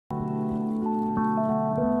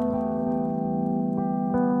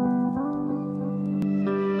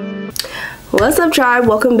What's up, tribe?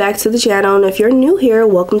 Welcome back to the channel, and if you're new here,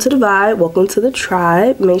 welcome to the vibe, welcome to the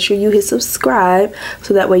tribe. Make sure you hit subscribe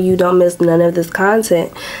so that way you don't miss none of this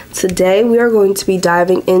content. Today we are going to be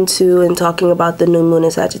diving into and talking about the new moon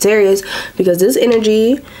in Sagittarius, because this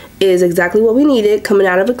energy is exactly what we needed coming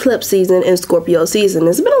out of eclipse season and Scorpio season.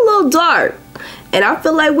 It's been a little dark, and I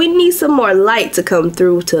feel like we need some more light to come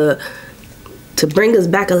through to bring us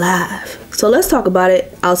back alive. So let's talk about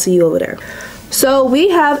it. I'll see you over there. So we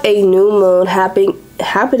have a new moon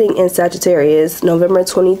happening in Sagittarius, November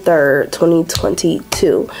 23rd,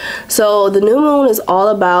 2022. So the new moon is all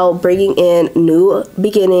about bringing in new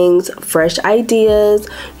beginnings, fresh ideas,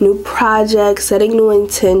 new projects, setting new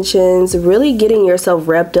intentions, really getting yourself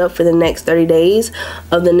revved up for the next 30 days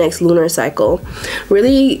of the next lunar cycle.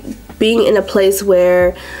 Really being in a place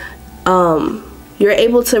where you're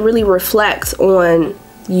able to really reflect on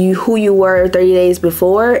who you were 30 days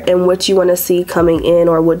before and what you want to see coming in,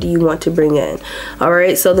 or what do you want to bring in. All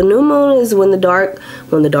right, so the new moon is when the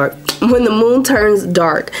moon turns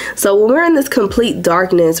dark. So when we're in this complete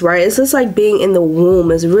darkness, right, it's just like being in the womb.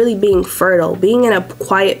 It's really being fertile, being in a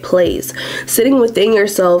quiet place, sitting within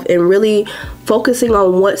yourself and really focusing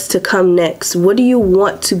on what's to come next. What do you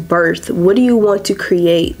want to birth? What do you want to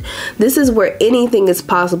create? This is where anything is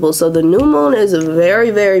possible. So the new moon is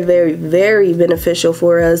very, very, very, very beneficial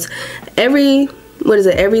for us. Every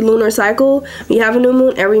lunar cycle we have a new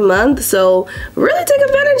moon every month, so really take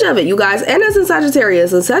advantage of it, you guys. And it's in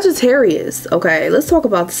Sagittarius. And Sagittarius, okay, let's talk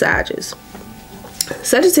about the Sagittarius.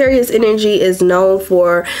 Sagittarius energy is known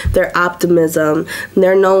for their optimism.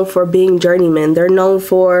 They're known for being journeymen. They're known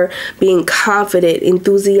for being confident,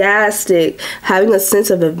 enthusiastic, having a sense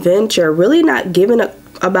of adventure, really not giving up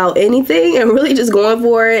about anything and really just going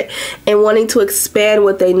for it and wanting to expand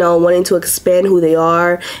what they know, wanting to expand who they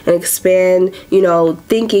are and expand, you know,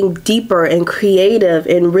 thinking deeper and creative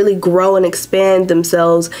and really grow and expand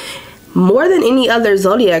themselves more than any other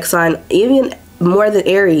zodiac sign, even more than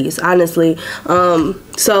Aries, honestly.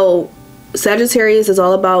 So Sagittarius is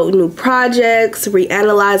all about new projects,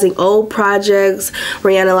 reanalyzing old projects,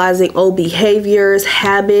 reanalyzing old behaviors,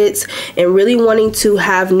 habits, and really wanting to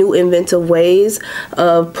have new inventive ways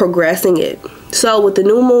of progressing it. So with the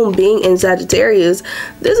new moon being in Sagittarius,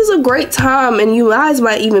 this is a great time, and you guys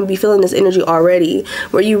might even be feeling this energy already,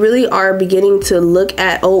 where you really are beginning to look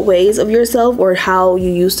at old ways of yourself or how you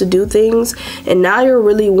used to do things, and now you're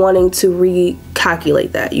really wanting to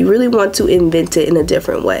recalculate that. You really want to invent it in a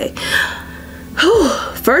different way.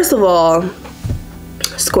 First of all,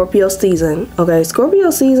 Scorpio season. Okay, Scorpio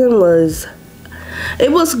season was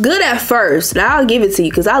good at first. Now I'll give it to you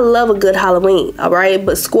because I love a good Halloween. All right,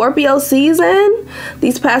 but Scorpio season,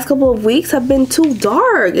 these past couple of weeks have been too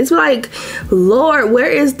dark. It's like, Lord, where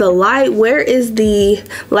is the light? Where is the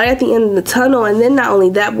light at the end of the tunnel? And then not only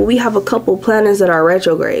that, but we have a couple planets that are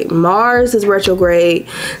retrograde. Mars is retrograde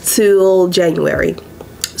till January.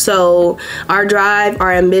 So our drive,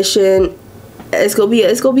 our ambition, it's gonna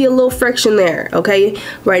be a little friction there. Okay,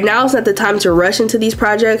 right now it's not the time to rush into these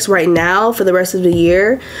projects. Right now, for the rest of the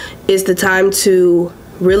year, is the time to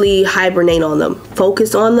really hibernate on them,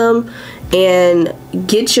 focus on them, and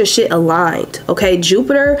get your shit aligned. Okay,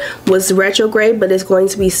 Jupiter was retrograde, but it's going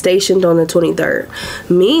to be stationed on the 23rd,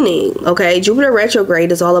 meaning, okay, Jupiter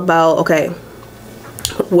retrograde is all about, okay,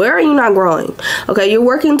 where are you not growing? Okay, you're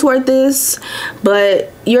working toward this,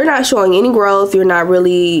 but you're not showing any growth. You're not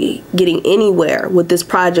really getting anywhere with this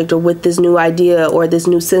project or with this new idea or this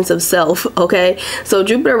new sense of self. Okay, so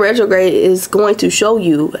Jupiter retrograde is going to show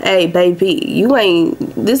you, hey baby,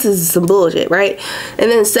 this is some bullshit, right?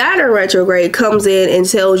 And then Saturn retrograde comes in and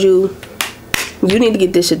tells you, you need to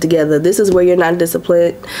get this shit together. This is where you're not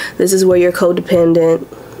disciplined. This is where you're codependent.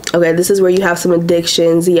 Okay, this is where you have some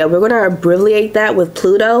addictions. Yeah, we're going to abbreviate that with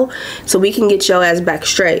Pluto so we can get your ass back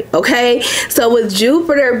straight. Okay, so with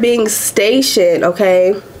Jupiter being stationed,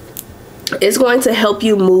 okay, it's going to help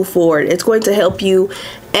you move forward. It's going to help you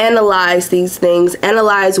analyze these things,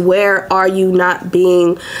 analyze where are you not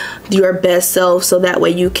being your best self, so that way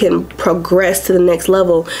you can progress to the next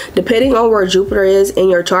level. Depending on where Jupiter is in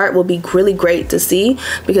your chart will be really great to see,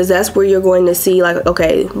 because that's where you're going to see, like,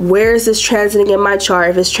 okay, where is this transiting in my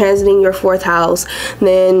chart? If it's transiting your 4th house,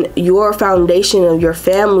 then your foundation of your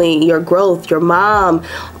family, your growth, your mom,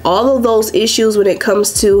 all of those issues when it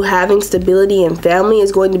comes to having stability and family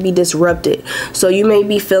is going to be disrupted. So you may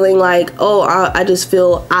be feeling like, oh, I just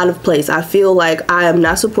feel out of place. I feel like I am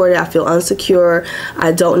not supported. I feel insecure.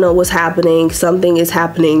 I don't know what's happening. Something is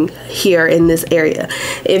happening here in this area.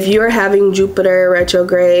 If you're having Jupiter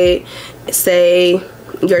retrograde, say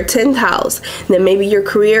your 10th house, then maybe your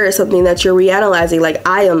career is something that you're reanalyzing. Like,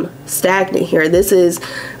 I am stagnant here.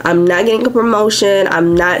 I'm not getting a promotion.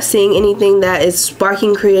 I'm not seeing anything that is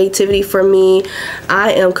sparking creativity for me.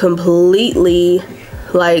 I am completely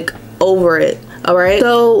like over it. All right.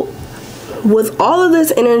 So with all of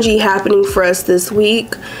this energy happening for us this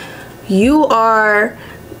week,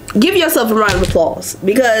 give yourself a round of applause,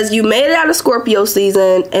 because you made it out of Scorpio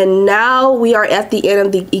season and now we are at the end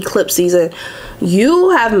of the eclipse season. You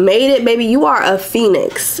have made it, baby. You are a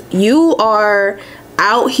phoenix. You are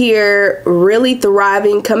out here really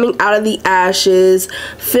thriving, coming out of the ashes,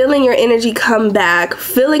 feeling your energy come back,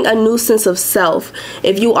 feeling a new sense of self.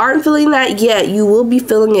 If you aren't feeling that yet, you will be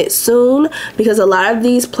feeling it soon, because a lot of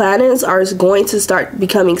these planets are going to start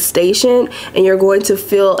becoming stationed and you're going to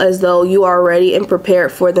feel as though you are ready and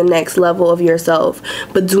prepared for the next level of yourself.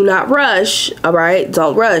 But do not rush. All right,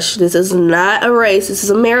 don't rush. This is not a race. This is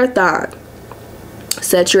a marathon.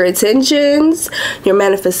 Set your intentions, your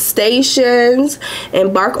manifestations,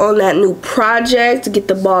 embark on that new project to get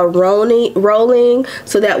the ball rolling,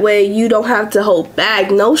 so that way you don't have to hold back.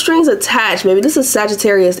 No strings attached, baby. This is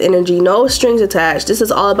Sagittarius energy. No strings attached. This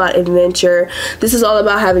is all about adventure. This is all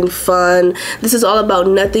about having fun. This is all about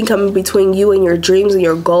nothing coming between you and your dreams and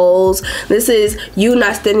your goals. This is you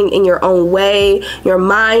not standing in your own way, your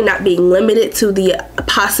mind not being limited to the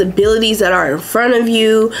possibilities that are in front of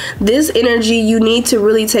you. This energy, you need to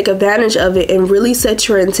really take advantage of it and really set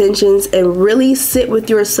your intentions and really sit with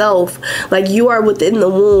yourself like you are within the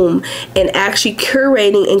womb and actually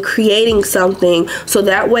curating and creating something, so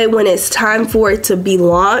that way when it's time for it to be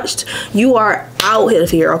launched, you are out of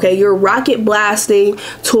here. Okay, you're rocket blasting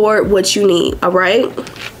toward what you need. All right,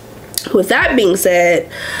 with that being said,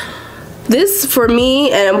 this for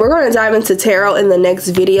me, and we're going to dive into tarot in the next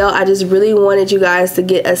video. I just really wanted you guys to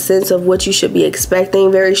get a sense of what you should be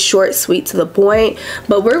expecting. Very short, sweet, to the point.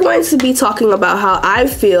 But we're going to be talking about how I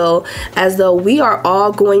feel as though we are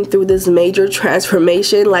all going through this major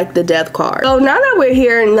transformation, like the death card. So now that we're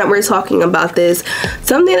here and that we're talking about this,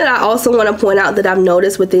 something that I also want to point out that I've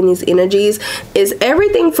noticed within these energies is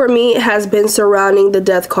everything for me has been surrounding the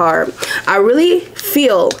death card. I really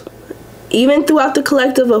feel, even throughout the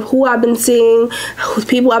collective of who I've been seeing,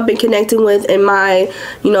 people I've been connecting with in my,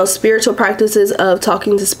 spiritual practices of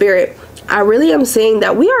talking to spirit, I really am seeing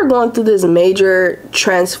that we are going through this major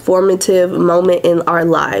transformative moment in our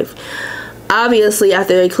life. Obviously,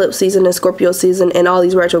 after eclipse season and Scorpio season and all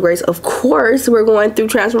these retrogrades, of course, we're going through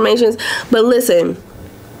transformations. But listen,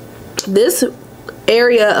 this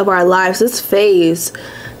area of our lives, this phase,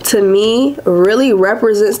 to me, really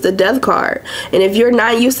represents the death card. And if you're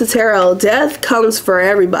not used to tarot, death comes for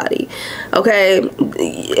everybody. Okay,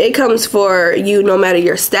 it comes for you no matter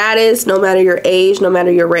your status, no matter your age, no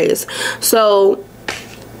matter your race. So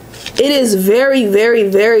it is very, very,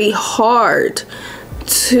 very hard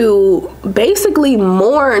to basically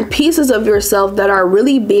mourn pieces of yourself that are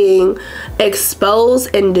really being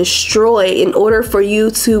exposed and destroyed in order for you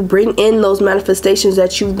to bring in those manifestations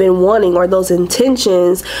that you've been wanting, or those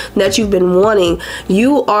intentions that you've been wanting.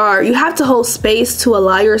 You have to hold space to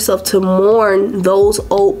allow yourself to mourn those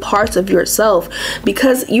old parts of yourself,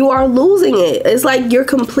 because you are losing it. It's like you're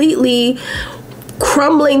completely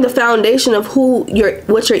crumbling the foundation of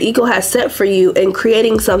what your ego has set for you and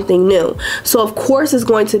creating something new. So of course it's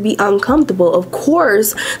going to be uncomfortable. Of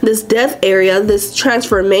course this death area, this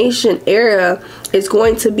transformation area, is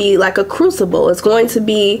going to be like a crucible. It's going to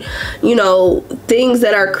be, things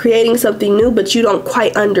that are creating something new, but you don't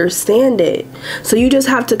quite understand it. So you just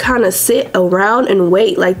have to kind of sit around and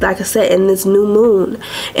wait, like I said, in this new moon,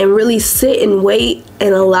 and really sit and wait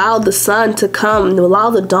and allow the sun to come, allow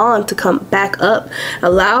the dawn to come back up,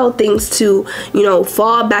 allow things to,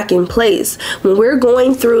 fall back in place. When we're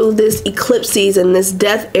going through this eclipse season, this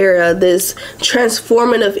death era, this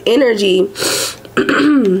transformative energy,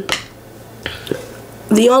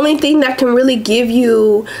 the only thing that can really give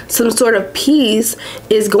you some sort of peace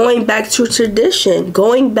is going back to tradition,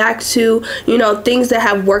 going back to, things that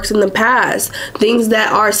have worked in the past, things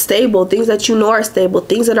that are stable, things that are stable,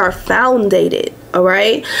 things that are founded. All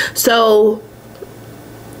right. So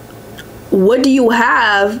what do you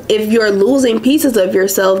have if you're losing pieces of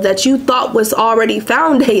yourself that you thought was already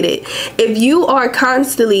founded? If you are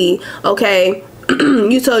constantly,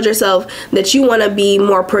 you told yourself that you want to be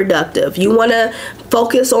more productive, you want to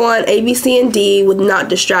focus on A, B, C, and D with not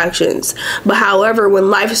distractions. But however, when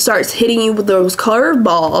life starts hitting you with those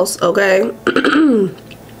curveballs,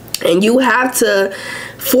 and you have to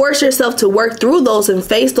force yourself to work through those and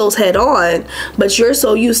face those head on, but you're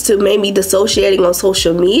so used to maybe dissociating on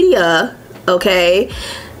social media,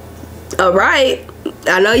 all right,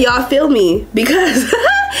 I know y'all feel me, because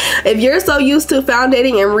If you're so used to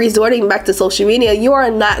foundating and resorting back to social media, you are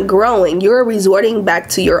not growing. You're resorting back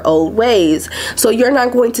to your old ways. So you're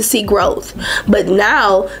not going to see growth. But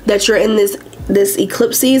now that you're in this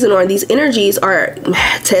eclipse season, or these energies are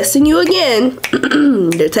testing you again,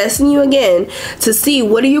 they're testing you again to see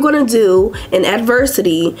what are you going to do in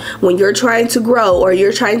adversity when you're trying to grow or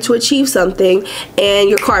you're trying to achieve something and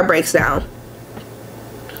your car breaks down,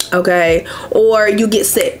 okay, or you get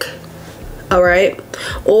sick. All right,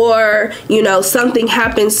 or you know, something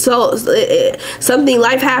happens,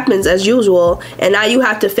 life happens as usual, and now you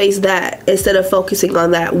have to face that instead of focusing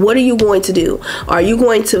on that. What are you going to do? Are you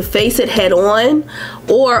going to face it head on,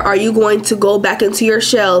 or are you going to go back into your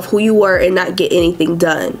shell of who you were and not get anything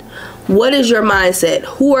done? What is your mindset?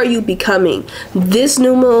 Who are you becoming? This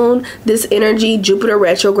new moon, this energy, Jupiter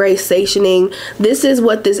retrograde stationing, this is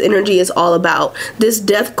what this energy is all about. This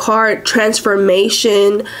death card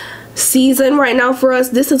transformation season right now for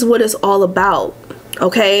us, this is what it's all about.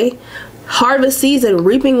 Okay, harvest season,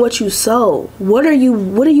 reaping what you sow. What are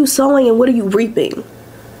you sowing and what are you reaping?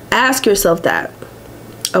 Ask yourself that.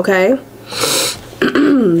 Okay.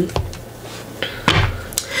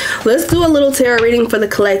 Let's do a little tarot reading for the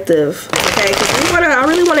collective, okay? Because I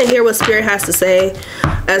really want to hear what Spirit has to say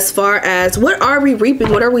as far as what are we reaping,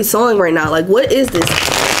 what are we sowing right now? Like, what is this?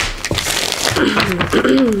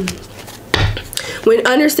 We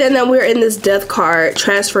understand that we're in this death card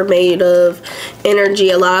transformative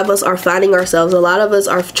energy. A lot of us are finding ourselves. A lot of us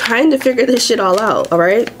are trying to figure this shit all out, all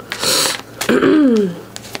right?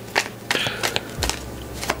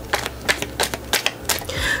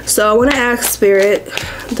 So I want to ask Spirit,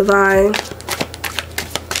 Divine,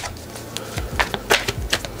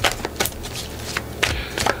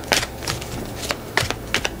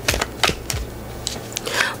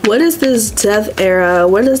 what is this death era?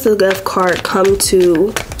 Where does the death card come to?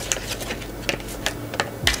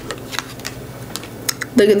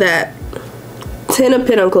 Look at that. 10 of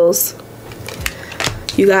Pentacles.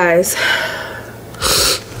 You guys.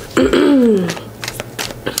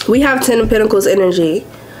 We have 10 of Pentacles energy.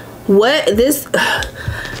 What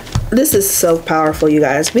this is so powerful, you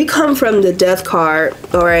guys. We come from the death card,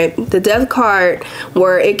 all right? The death card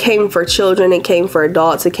where it came for children, it came for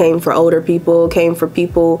adults, it came for older people, it came for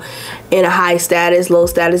people in a high status, low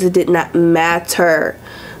status. It did not matter.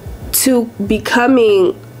 To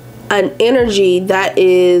becoming an energy that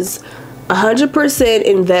is 100%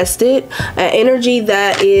 invested, an energy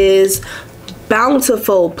that is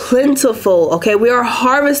bountiful, plentiful, okay? We are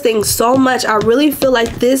harvesting so much. I really feel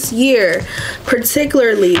like this year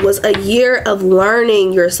particularly was a year of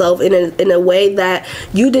learning yourself in a way that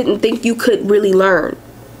you didn't think you could really learn.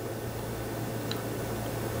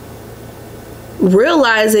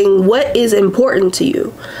 Realizing what is important to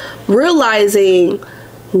you. Realizing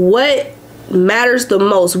what matters the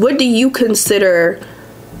most. What do you consider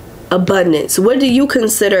abundance? What do you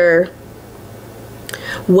consider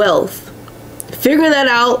wealth? Figuring that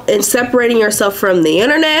out and separating yourself from the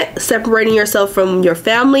internet, separating yourself from your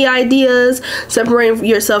family ideas, separating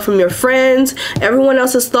yourself from your friends, everyone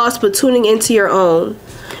else's thoughts, but tuning into your own.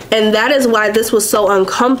 And that is why this was so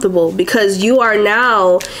uncomfortable, because you are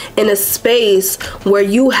now in a space where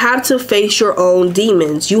you have to face your own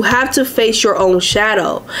demons. You have to face your own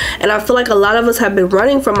shadow. And I feel like a lot of us have been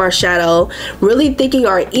running from our shadow, really thinking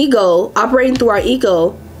our ego, operating through our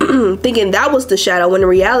ego, thinking that was the shadow, when in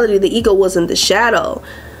reality the ego wasn't the shadow.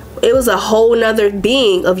 It was a whole nother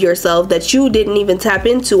being of yourself that you didn't even tap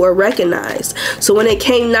into or recognize. So when it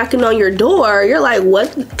came knocking on your door, you're like,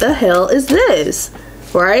 what the hell is this?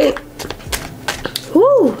 Right?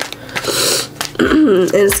 Woo.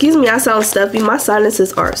 And excuse me, I sound stuffy. My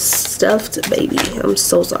sinuses are stuffed, baby. I'm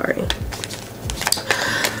so sorry.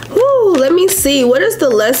 Let me see. What is the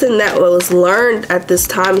lesson that was learned at this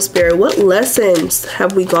time, Spirit? What lessons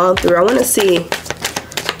have we gone through? I want to see.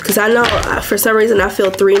 Because I know for some reason I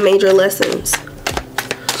feel 3 major lessons.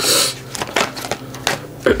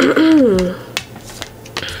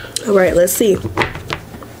 Alright, let's see.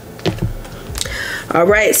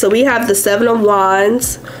 Alright, so we have the 7 of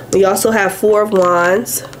Wands. We also have 4 of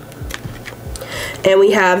Wands. And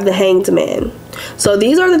we have the Hanged Man. So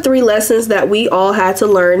these are the 3 lessons that we all had to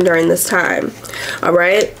learn during this time. All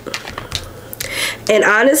right. And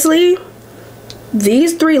honestly,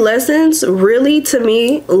 these 3 lessons really, to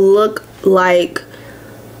me, look like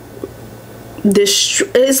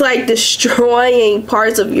it's like destroying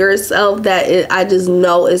parts of yourself that I just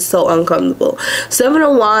know is so uncomfortable. 7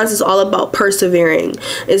 of Wands is all about persevering.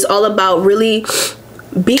 It's all about really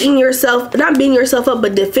beating yourself, not beating yourself up,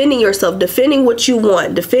 but defending yourself, defending what you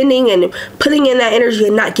want, defending and putting in that energy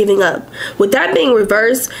and not giving up. With that being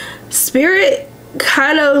reversed, Spirit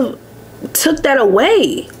kind of took that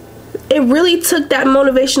away. It really took that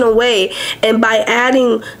motivation away. And by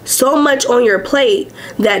adding so much on your plate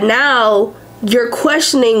that now you're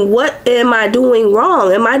questioning, what am I doing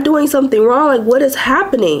wrong? Am I doing something wrong? Like, what is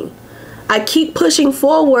happening? I keep pushing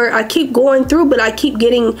forward. I keep going through, but I keep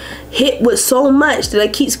getting hit with so much that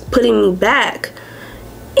it keeps putting me back.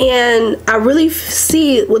 And I really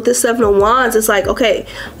see with the Seven of Wands, it's like, okay,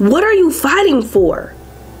 what are you fighting for?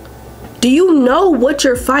 Do you know what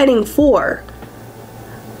you're fighting for?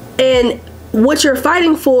 And what you're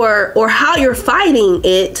fighting for, or how you're fighting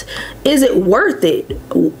it, is it worth it?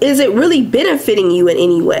 Is it really benefiting you in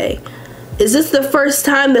any way? Is this the first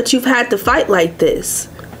time that you've had to fight like this?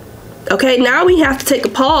 Okay, now we have to take a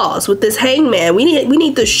pause with this Hangman. We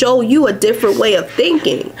need to show you a different way of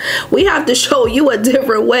thinking. We have to show you a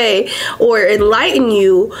different way, or enlighten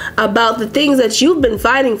you about the things that you've been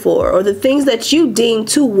fighting for, or the things that you deem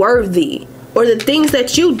too worthy, or the things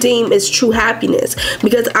that you deem is true happiness.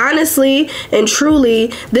 Because honestly and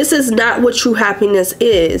truly, this is not what true happiness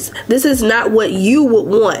is. This is not what you would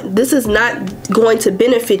want. This is not going to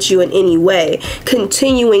benefit you in any way,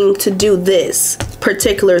 continuing to do this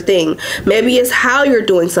particular thing. Maybe it's how you're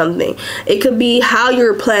doing something. It could be how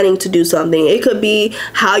you're planning to do something. It could be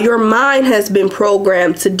how your mind has been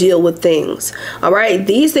programmed to deal with things. All right,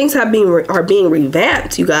 these things are being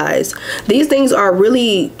revamped, you guys. These things are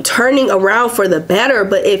really turning around for the better,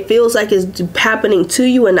 but it feels like it's happening to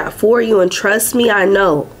you and not for you. And trust me, I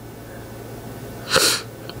know.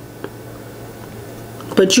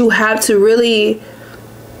 But you have to really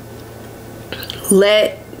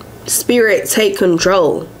let Spirit take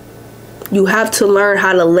control. You have to learn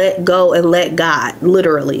how to let go and let God,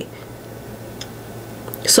 literally.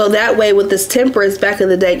 So that way, with this Temperance back of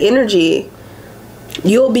the deck energy,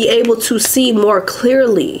 you'll be able to see more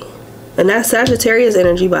clearly. And that's Sagittarius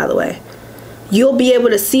energy, by the way. You'll be able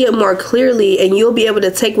to see it more clearly, and you'll be able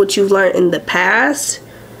to take what you've learned in the past,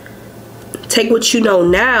 take what you know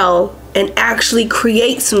now, and actually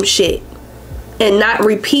create some shit. And not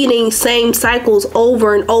repeating same cycles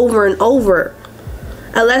over and over and over.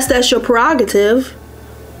 Unless that's your prerogative.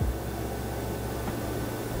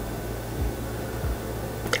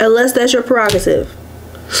 Unless that's your prerogative.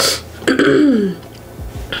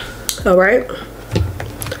 Alright.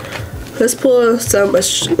 Let's pull some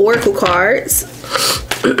oracle cards.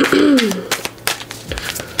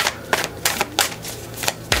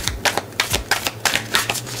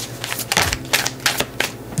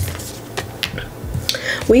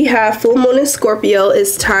 We have full moon in Scorpio.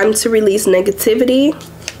 It's time to release negativity.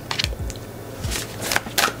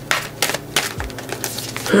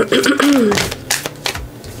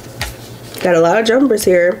 Got a lot of jumpers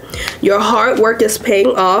here. Your hard work is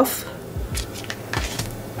paying off.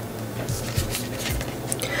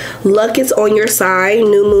 Luck is on your side.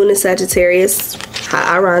 New moon in Sagittarius.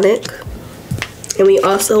 How ironic. And we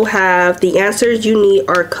also have the answers you need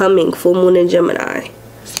are coming. Full moon in Gemini.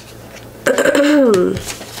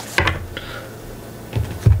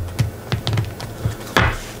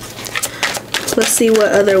 Let's see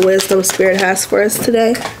what other wisdom Spirit has for us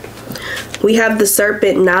today. We have the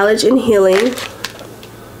Serpent, knowledge and healing.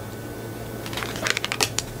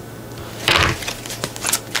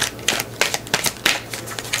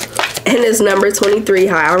 And it's number 23.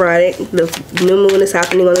 How ironic. The new moon is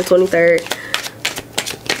happening on the 23rd.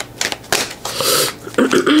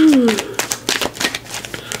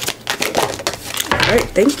 Alright,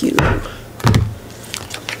 thank you.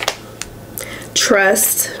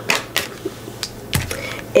 Trust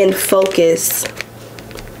and focus.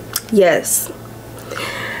 Yes.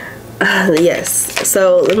 Yes.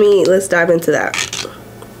 So let's dive into that.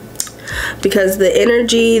 Because the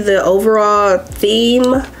energy, the overall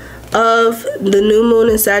theme of the new moon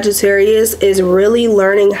in Sagittarius is really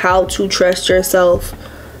learning how to trust yourself.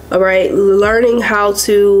 All right, learning how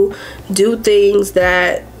to do things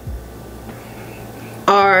that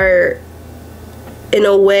are in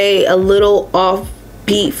a way a little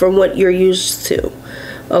offbeat from what you're used to.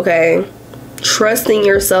 Okay, trusting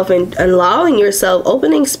yourself and allowing yourself,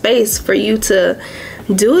 opening space for you to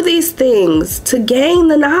do these things, to gain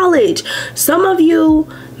the knowledge. Some of you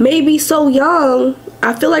may be so young.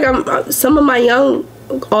 I feel like some of my young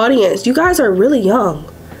audience, you guys are really young.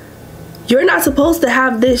 You're not supposed to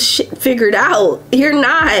have this shit figured out. You're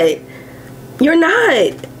not. You're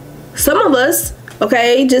not. Some of us,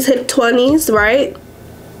 okay, just hit 20s, right?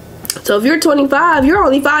 So if you're 25, you're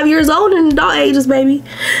only 5 years old in adult ages, baby.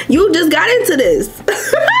 You just got into this.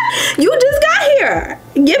 You just got here.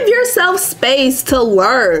 Give yourself space to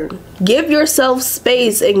learn. Give yourself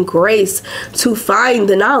space and grace to find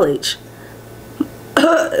the knowledge.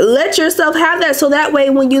 Let yourself have that, so that way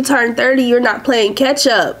when you turn 30, you're not playing catch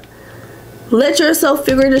up. Let yourself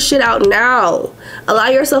figure this shit out now. Allow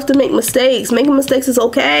yourself to make mistakes. Making mistakes is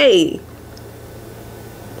okay.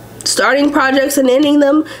 Starting projects and ending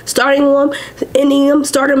them, starting them, ending them,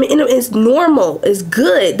 starting them, ending them is normal. It's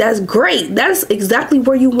good. That's great. That's exactly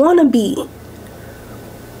where you want to be.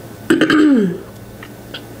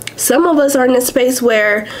 Some of us are in a space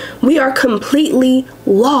where we are completely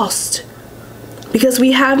lost because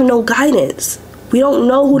we have no guidance. We don't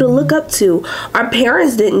know who to look up to. Our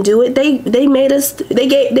parents didn't do it. They made us,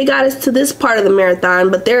 they got us to this part of the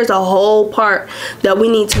marathon, but there's a whole part that we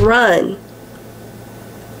need to run,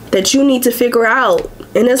 that you need to figure out.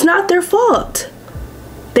 And it's not their fault.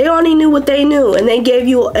 They only knew what they knew, and they gave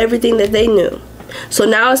you everything that they knew. So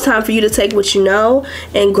now it's time for you to take what you know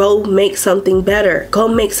and go make something better. Go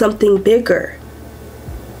make something bigger.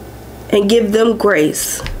 And give them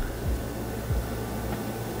grace.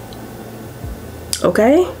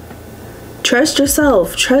 Okay? Trust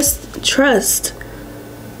yourself. Trust.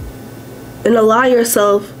 And allow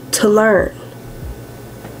yourself to learn.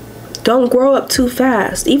 Don't grow up too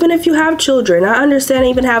fast. Even if you have children. I understand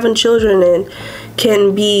even having children and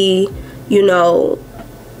can be, you know,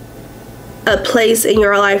 a place in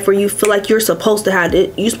your life where you feel like you're supposed to have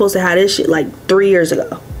it. You're supposed to have this shit like 3 years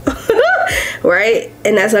ago. Right?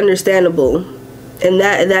 And that's understandable. And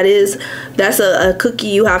that's a cookie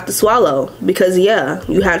you have to swallow, because yeah,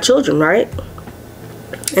 you have children, right?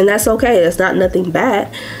 And that's okay. That's not nothing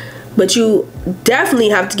bad. But you definitely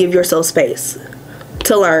have to give yourself space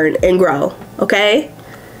to learn and grow. Okay?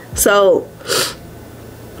 So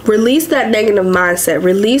release that negative mindset.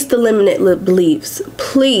 Release the limited beliefs.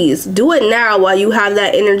 Please do it now while you have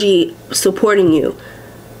that energy supporting you.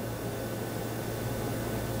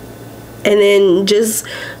 And then just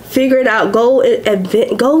figure it out.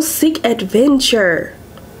 Go seek adventure.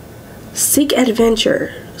 Seek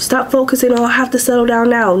adventure. Stop focusing on I have to settle down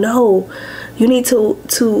now. No. You need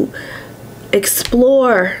to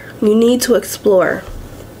explore. You need to explore.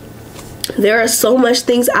 There are so much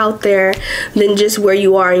things out there than just where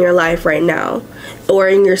you are in your life right now, or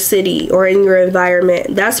in your city, or in your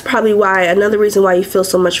environment. That's probably why, another reason why you feel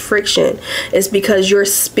so much friction is because your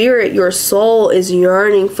spirit, your soul is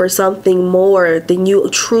yearning for something more than you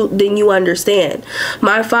understand.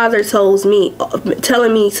 My father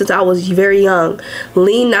telling me since I was very young,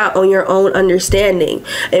 lean not on your own understanding.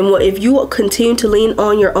 And if you continue to lean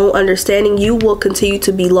on your own understanding, you will continue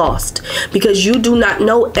to be lost, because you do not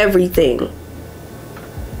know everything.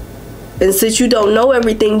 And since you don't know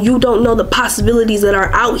everything, you don't know the possibilities that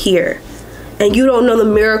are out here. And you don't know the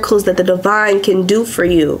miracles that the divine can do for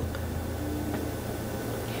you.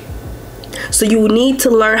 So you need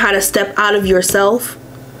to learn how to step out of yourself,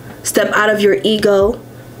 step out of your ego,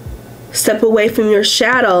 step away from your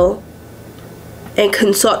shadow, and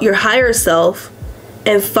consult your higher self.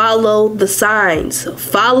 And follow the signs.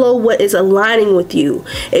 Follow what is aligning with you.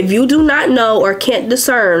 If you do not know or can't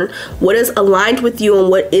discern what is aligned with you and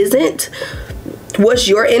what isn't, what's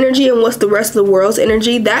your energy and what's the rest of the world's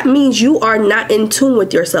energy, that means you are not in tune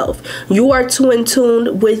with yourself. You are too in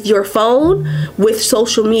tune with your phone, with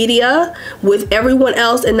social media, with everyone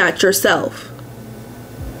else, and not yourself.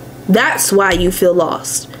 That's why you feel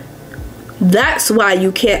lost. That's why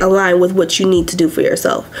you can't align with what you need to do for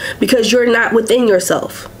yourself, because you're not within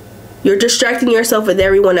yourself. You're distracting yourself with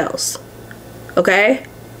everyone else. Okay?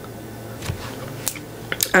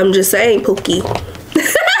 I'm just saying, Pookie.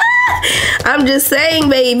 I'm just saying,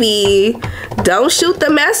 baby. Don't shoot the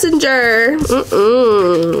messenger.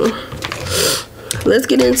 Let's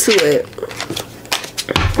get into it.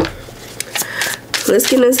 Let's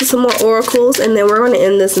get into some more oracles, and then we're going to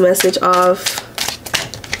end this message off.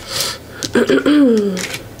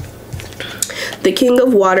 The King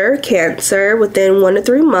of Water, Cancer, within 1 to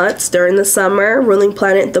 3 months during the summer, ruling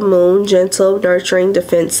planet the moon, gentle, nurturing,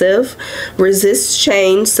 defensive, resists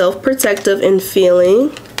change, self-protective, and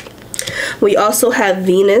feeling. We also have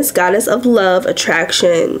Venus, goddess of love,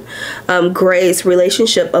 attraction, grace,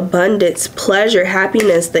 relationship, abundance, pleasure,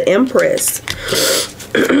 happiness, the Empress.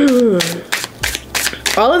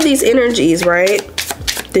 All of these energies, right?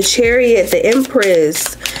 The Chariot, the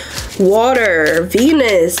Empress, water,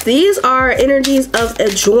 Venus, these are energies of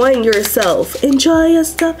enjoying yourself. Enjoy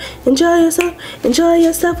yourself, enjoy yourself, enjoy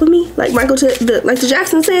yourself with me. Like like the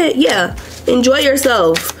Jackson said, yeah, enjoy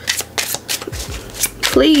yourself.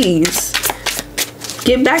 Please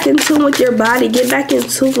get back in tune with your body, get back in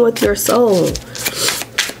tune with your soul.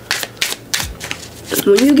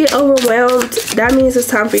 When you get overwhelmed, that means it's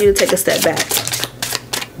time for you to take a step back.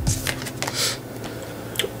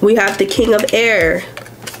 We have the King of Air,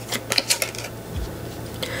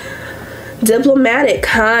 Diplomatic,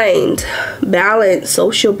 kind, balanced,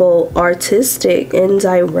 sociable, artistic, and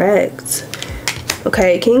direct.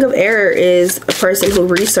 Okay, King of Air is a person who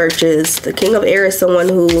researches. The King of Air is someone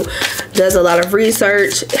who does a lot of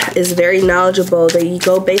research, is very knowledgeable. They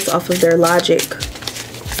go based off of their logic.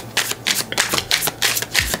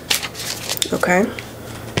 Okay.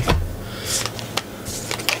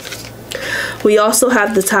 We also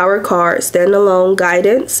have the Tower card, standalone,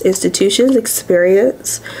 guidance, institutions,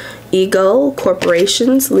 experience, ego,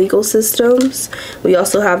 corporations, legal systems. We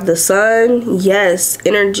also have the Sun, yes,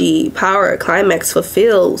 energy, power, climax,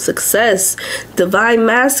 fulfill, success, divine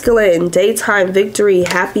masculine, daytime, victory,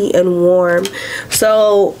 happy and warm.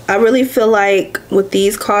 So I really feel like with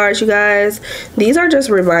these cards, you guys, these are just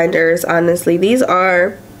reminders. Honestly, these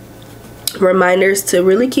are reminders to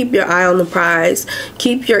really keep your eye on the prize,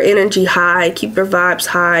 keep your energy high, keep your vibes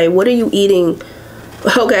high. What are you eating?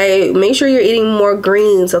 Okay, make sure you're eating more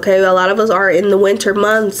greens. Okay, a lot of us are in the winter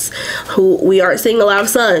months who we aren't seeing a lot of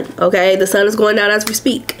sun. Okay, the sun is going down as we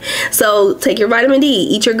speak, so take your vitamin D,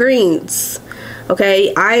 eat your greens.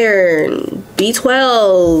 Okay, iron,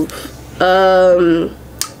 B12,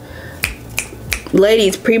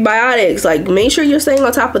 ladies, prebiotics. Like, make sure you're staying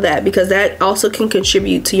on top of that, because that also can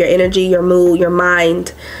contribute to your energy, your mood, your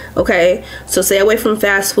mind. Okay, so stay away from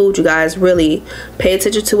fast food, you guys. Really pay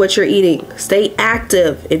attention to what you're eating. Stay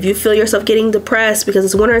active. If you feel yourself getting depressed because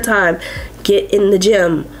it's winter time, get in the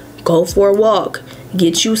gym, go for a walk,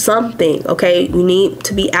 get you something. Okay, you need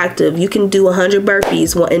to be active. You can do 100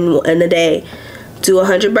 burpees in a day. Do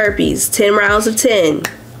 100 burpees, 10 rounds of 10.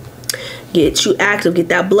 Get you active, get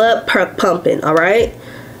that blood pumping. All right,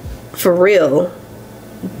 for real.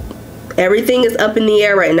 Everything is up in the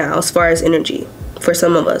air right now as far as energy for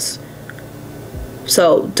some of us.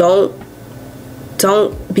 So don't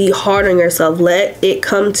be hard on yourself. Let it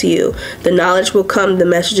come to you. The knowledge will come, the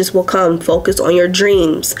messages will come. Focus on your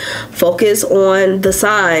dreams, focus on the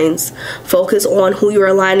signs, focus on who you're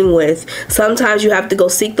aligning with. Sometimes you have to go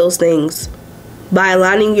seek those things by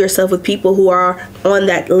aligning yourself with people who are on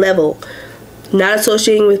that level, not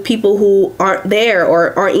associating with people who aren't there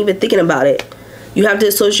or aren't even thinking about it. You have to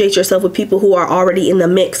associate yourself with people who are already in the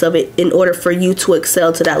mix of it in order for you to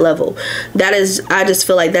excel to that level. That is, I just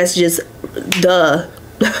feel like that's just duh.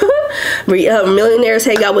 Millionaires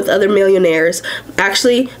hang out with other millionaires.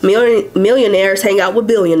 Actually, millionaires hang out with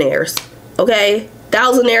billionaires. Okay,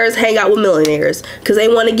 thousandaires hang out with millionaires because they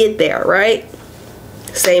want to get there, right?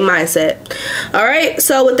 Same mindset. All right,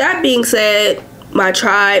 so with that being said, my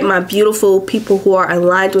tribe, my beautiful people who are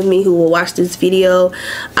aligned with me, who will watch this video,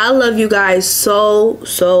 I love you guys so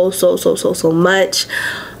much.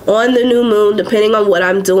 On the new moon, depending on what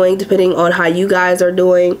I'm doing, depending on how you guys are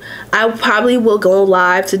doing, I probably will go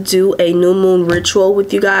live to do a new moon ritual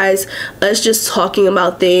with you guys, us just talking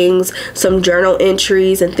about things, some journal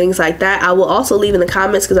entries and things like that. I will also leave in the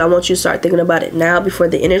comments because I want you to start thinking about it now before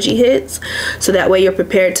the energy hits, so that way you're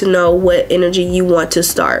prepared to know what energy you want to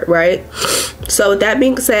start, right? So with that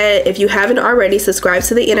being said, if you haven't already, subscribe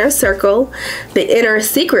to the inner circle, the inner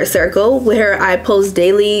secret circle, where I post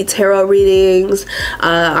daily tarot readings,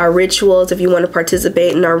 our rituals, if you want to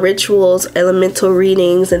participate in our rituals, elemental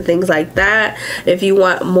readings and things like that. If you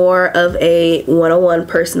want more of a one-on-one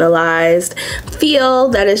personalized feel,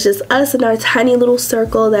 that is just us in our tiny little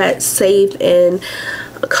circle that's safe and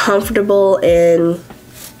comfortable and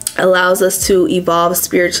allows us to evolve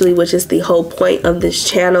spiritually, which is the whole point of this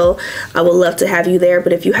channel. I would love to have you there.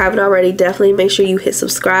 But if you haven't already, definitely make sure you hit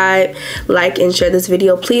subscribe, like, and share this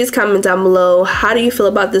video. Please comment down below, how do you feel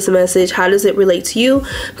about this message? How does it relate to you?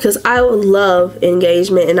 Because I love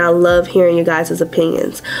engagement and I love hearing you guys'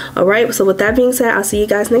 opinions. All right, so with that being said, I'll see you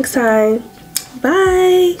guys next time.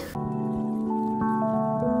 Bye.